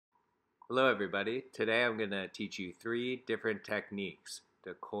Hello everybody. Today I'm going to teach you 3 different techniques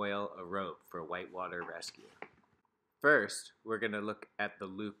to coil a rope for whitewater rescue. First, we're going to look at the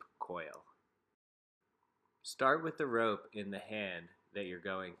loop coil. Start with the rope in the hand that you're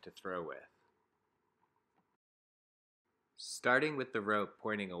going to throw with. Starting with the rope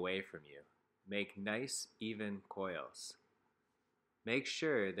pointing away from you, make nice even coils. Make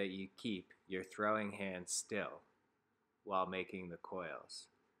sure that you keep your throwing hand still while making the coils,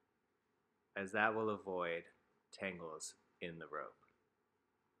 as that will avoid tangles in the rope.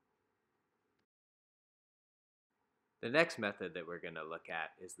 The next method that we're going to look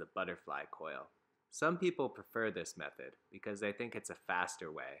at is the butterfly coil. Some people prefer this method because they think it's a faster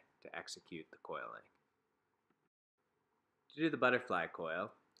way to execute the coiling. To do the butterfly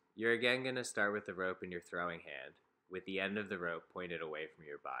coil, you're again going to start with the rope in your throwing hand with the end of the rope pointed away from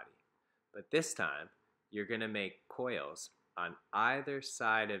your body. But this time, you're going to make coils on either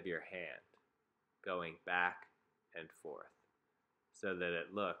side of your hand, going back and forth, so that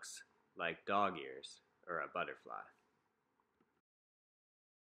it looks like dog ears or a butterfly.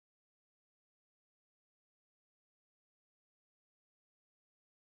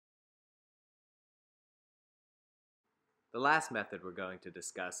 The last method we're going to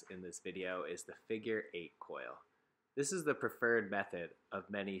discuss in this video is the figure 8 coil. This is the preferred method of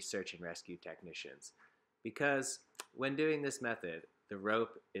many search and rescue technicians because when doing this method, the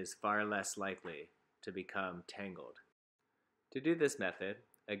rope is far less likely to become tangled. To do this method,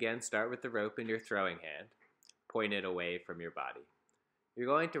 again start with the rope in your throwing hand, point it away from your body. You're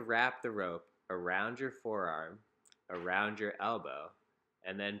going to wrap the rope around your forearm, around your elbow,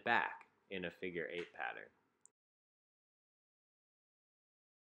 and then back in a figure 8 pattern.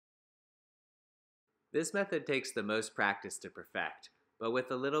 This method takes the most practice to perfect, but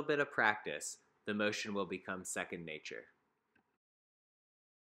with a little bit of practice, the motion will become second nature.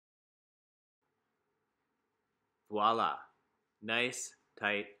 Voila! Nice,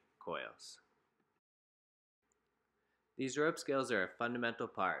 tight coils. These rope skills are a fundamental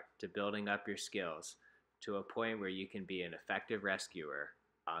part to building up your skills to a point where you can be an effective rescuer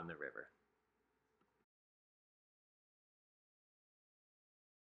on the river.